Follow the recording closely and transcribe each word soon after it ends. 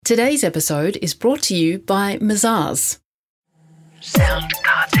Today's episode is brought to you by Mazars. Sound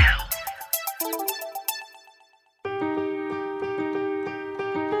Cartel.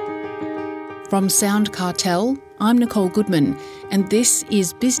 From Sound Cartel, I'm Nicole Goodman, and this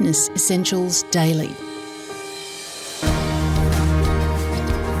is Business Essentials Daily.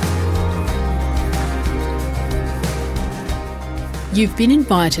 You've been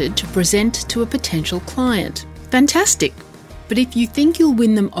invited to present to a potential client. Fantastic! But if you think you'll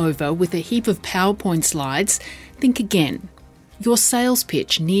win them over with a heap of PowerPoint slides, think again. Your sales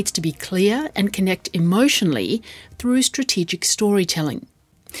pitch needs to be clear and connect emotionally through strategic storytelling.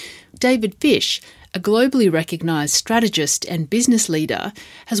 David Fish, a globally recognised strategist and business leader,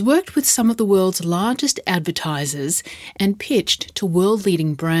 has worked with some of the world's largest advertisers and pitched to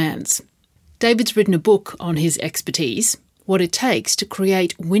world-leading brands. David's written a book on his expertise, What It Takes to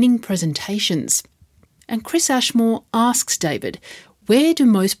Create Winning Presentations. And Chris Ashmore asks David, where do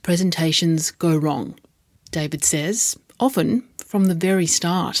most presentations go wrong? David says, often from the very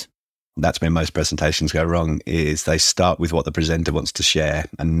start. That's where most presentations go wrong, is they start with what the presenter wants to share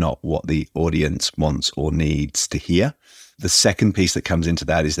and not what the audience wants or needs to hear. The second piece that comes into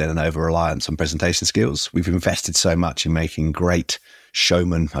that is then an over-reliance on presentation skills. We've invested so much in making great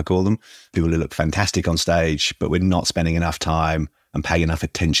showmen, I call them, people who look fantastic on stage, but we're not spending enough time and paying enough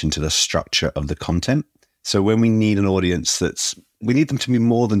attention to the structure of the content. So when we need an audience we need them to be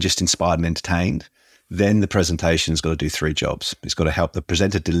more than just inspired and entertained, then the presentation's got to do three jobs. It's got to help the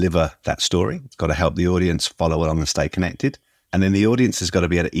presenter deliver that story. It's got to help the audience follow along and stay connected. And then the audience has got to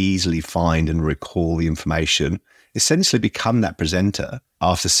be able to easily find and recall the information, essentially become that presenter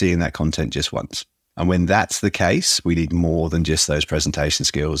after seeing that content just once. And when that's the case, we need more than just those presentation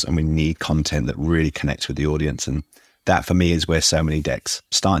skills, and we need content that really connects with the audience. And that, for me, is where so many decks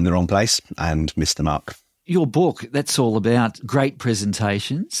start in the wrong place and miss the mark. Your book, that's all about great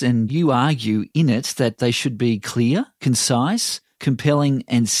presentations, and you argue in it that they should be clear, concise, compelling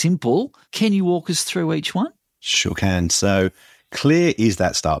and simple. Can you walk us through each one? Sure can. So clear is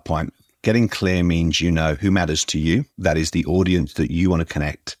that start point. Getting clear means you know who matters to you. That is the audience that you want to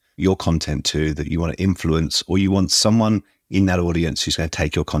connect your content to, that you want to influence, or you want someone in that audience who's going to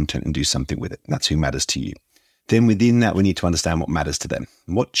take your content and do something with it. That's who matters to you. Then within that, we need to understand what matters to them.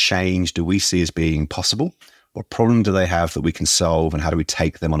 What change do we see as being possible? What problem do they have that we can solve? And how do we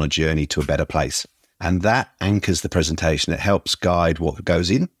take them on a journey to a better place? And that anchors the presentation. It helps guide what goes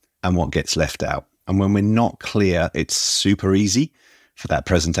in and what gets left out. And when we're not clear, it's super easy for that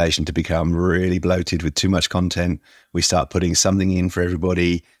presentation to become really bloated with too much content. We start putting something in for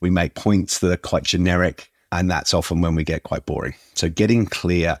everybody. We make points that are quite generic. And that's often when we get quite boring. So getting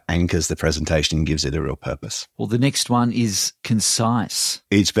clear anchors the presentation and gives it a real purpose. Well, the next one is concise.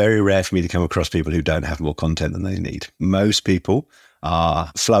 It's very rare for me to come across people who don't have more content than they need. Most people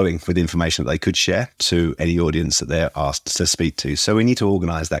are flowing with information that they could share to any audience that they're asked to speak to. So we need to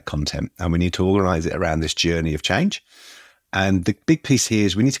organize that content, and we need to organize it around this journey of change. And the big piece here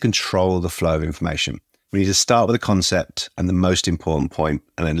is we need to control the flow of information. We need to start with a concept and the most important point,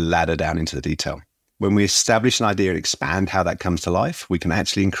 and then ladder down into the detail. When we establish an idea and expand how that comes to life, we can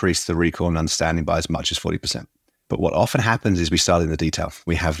actually increase the recall and understanding by as much as 40%. But what often happens is we start in the detail.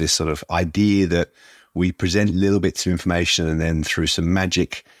 We have this sort of idea that we present little bits of information, and then through some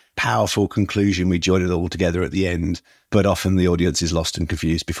magic, powerful conclusion, we join it all together at the end. But often the audience is lost and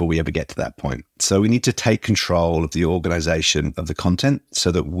confused before we ever get to that point. So we need to take control of the organization of the content so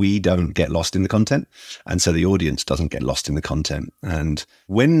that we don't get lost in the content, and so the audience doesn't get lost in the content. And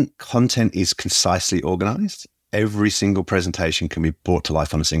when content is concisely organized, every single presentation can be brought to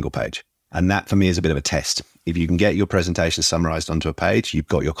life on a single page. And that, for me, is a bit of a test. If you can get your presentation summarized onto a page, you've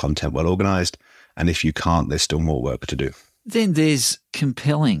got your content well organized. And if you can't, there's still more work to do. Then there's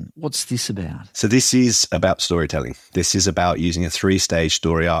compelling. What's this about? So this is about storytelling. This is about using a 3-stage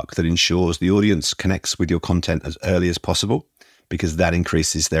story arc that ensures the audience connects with your content as early as possible, because that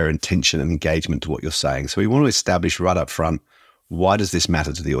increases their intention and engagement to what you're saying. So we want to establish right up front, why does this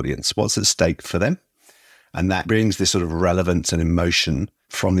matter to the audience? What's at stake for them? And that brings this sort of relevance and emotion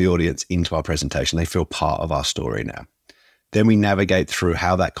from the audience into our presentation. They feel part of our story now. Then we navigate through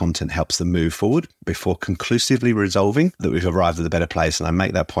how that content helps them move forward before conclusively resolving that we've arrived at a better place. And I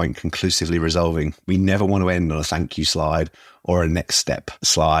make that point, conclusively resolving. We never want to end on a thank you slide or a next step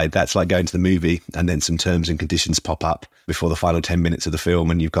slide. That's like going to the movie and then some terms and conditions pop up before the final 10 minutes of the film,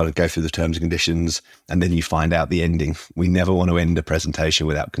 and you've got to go through the terms and conditions, and then you find out the ending. We never want to end a presentation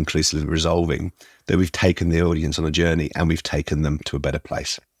without conclusively resolving that we've taken the audience on a journey and we've taken them to a better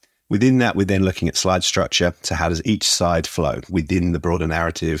place. Within that, we're then looking at slide structure. So how does each side flow within the broader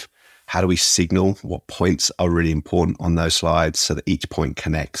narrative? How do we signal what points are really important on those slides so that each point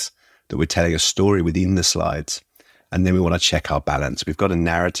connects, that we're telling a story within the slides? And then we want to check our balance. We've got a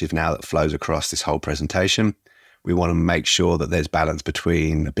narrative now that flows across this whole presentation. We want to make sure that there's balance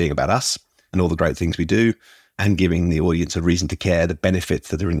between being about us and all the great things we do and giving the audience a reason to care, the benefits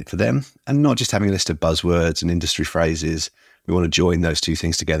that are in it for them, and not just having a list of buzzwords and industry phrases. We want to join those two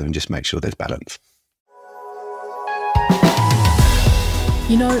things together and just make sure there's balance.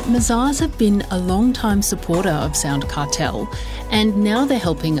 You know, Mazars have been a long-time supporter of Sound Cartel, and now they're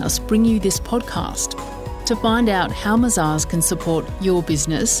helping us bring you this podcast. To find out how Mazars can support your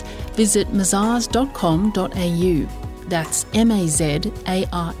business, visit mazars.com.au. That's mazars.com.au.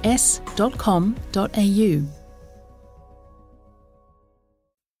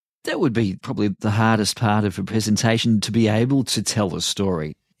 That would be probably the hardest part of a presentation, to be able to tell a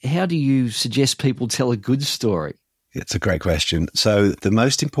story. How do you suggest people tell a good story? It's a great question. So the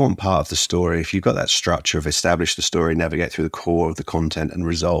most important part of the story, if you've got that structure of establish the story, navigate through the core of the content and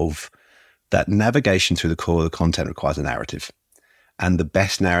resolve, that navigation through the core of the content requires a narrative. And the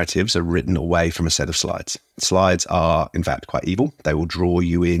best narratives are written away from a set of slides. Slides are, in fact, quite evil. They will draw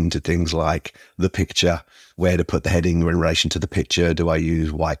you into things like the picture, where to put the heading in relation to the picture. Do I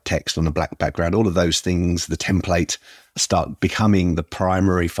use white text on a black background? All of those things, the template, start becoming the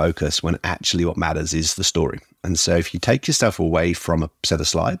primary focus when actually what matters is the story. And so if you take yourself away from a set of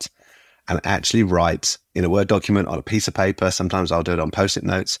slides and actually write in a Word document on a piece of paper, sometimes I'll do it on Post-it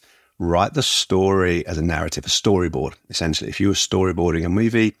notes, write the story as a narrative, a storyboard. Essentially, if you were storyboarding a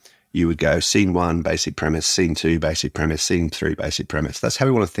movie, you would go scene 1, basic premise, scene 2, basic premise, scene 3, basic premise. That's how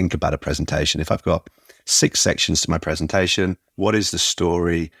we want to think about a presentation. If I've got 6 sections to my presentation, what is the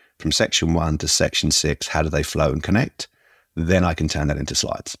story from section 1 to section 6? How do they flow and connect? Then I can turn that into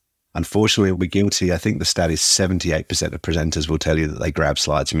slides. Unfortunately, we're guilty. I think the stat is 78% of presenters will tell you that they grab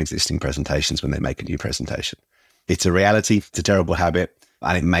slides from existing presentations when they make a new presentation. It's a reality. It's a terrible habit.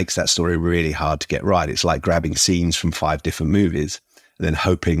 And it makes that story really hard to get right. It's like grabbing scenes from 5 different movies and then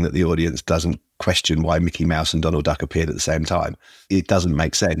hoping that the audience doesn't question why Mickey Mouse and Donald Duck appeared at the same time. It doesn't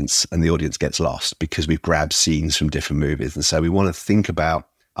make sense and the audience gets lost because we've grabbed scenes from different movies. And so we want to think about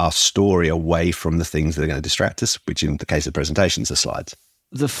our story away from the things that are going to distract us, which in the case of presentations are slides.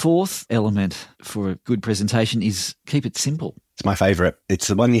 The fourth element for a good presentation is keep it simple. It's my favorite. It's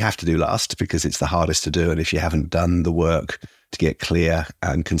the one you have to do last because it's the hardest to do. And if you haven't done the work to get clear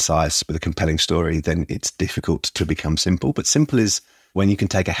and concise with a compelling story, then it's difficult to become simple. But simple is when you can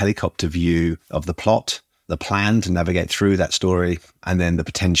take a helicopter view of the plot, the plan to navigate through that story, and then the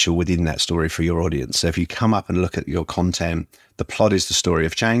potential within that story for your audience. So if you come up and look at your content, the plot is the story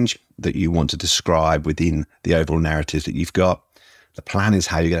of change that you want to describe within the overall narrative that you've got. The plan is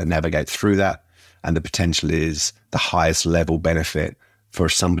how you're going to navigate through that. And the potential is the highest level benefit for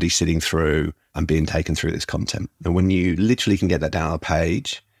somebody sitting through and being taken through this content. And when you literally can get that down on a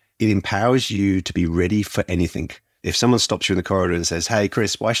page, it empowers you to be ready for anything. If someone stops you in the corridor and says, "Hey,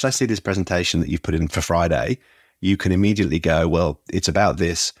 Chris, why should I see this presentation that you've put in for Friday?" You can immediately go, "Well, it's about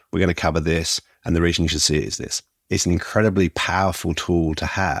this. We're going to cover this. And the reason you should see it is this." It's an incredibly powerful tool to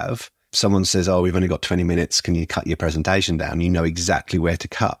have. Someone says, "Oh, we've only got 20 minutes. Can you cut your presentation down?" You know exactly where to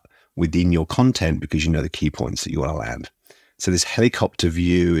cut within your content because you know the key points that you want to land. So this helicopter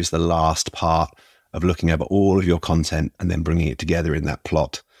view is the last part of looking over all of your content and then bringing it together in that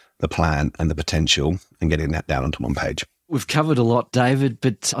plot, the plan and the potential and getting that down onto one page. We've covered a lot, David,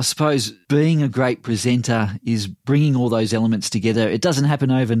 but I suppose being a great presenter is bringing all those elements together. It doesn't happen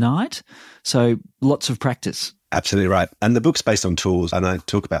overnight, so lots of practice. Absolutely right. And the book's based on tools, and I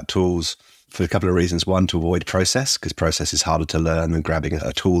talk about tools for a couple of reasons. One, to avoid process, because process is harder to learn than grabbing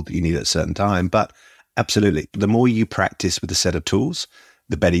a tool that you need at a certain time. But absolutely, the more you practice with a set of tools,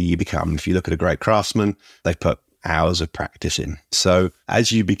 the better you become. If you look at a great craftsman, they've put hours of practice in. So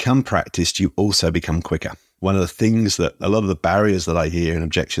as you become practiced, you also become quicker. One of the things that a lot of the barriers that I hear and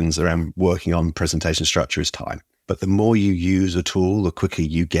objections around working on presentation structure is time. But the more you use a tool, the quicker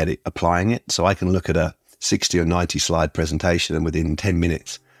you get it applying it. So I can look at a 60 or 90 slide presentation and within 10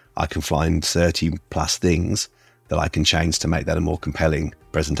 minutes, I can find 30 plus things that I can change to make that a more compelling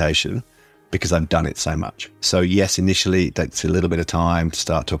presentation because I've done it so much. So yes, initially it takes a little bit of time to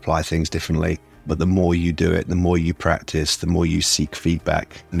start to apply things differently, but the more you do it, the more you practice, the more you seek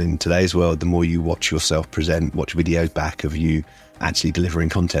feedback. And in today's world, the more you watch yourself present, watch videos back of you actually delivering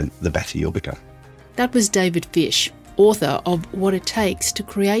content, the better you'll become. That was David Fish, author of What It Takes to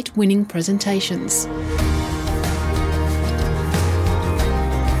Create Winning Presentations.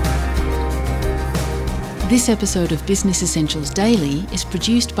 This episode of Business Essentials Daily is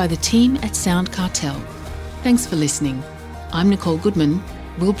produced by the team at Sound Cartel. Thanks for listening. I'm Nicole Goodman.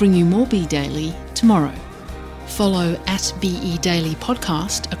 We'll bring you more Be Daily tomorrow. Follow @BE Daily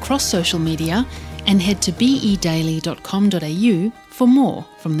Podcast across social media and head to bedaily.com.au for more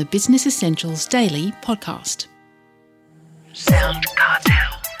from the Business Essentials Daily podcast. Sound Cartel.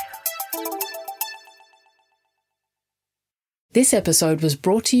 This episode was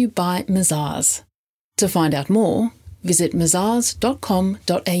brought to you by Mazars. To find out more, visit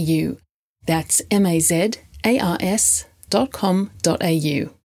mazars.com.au. That's mazars.com.au.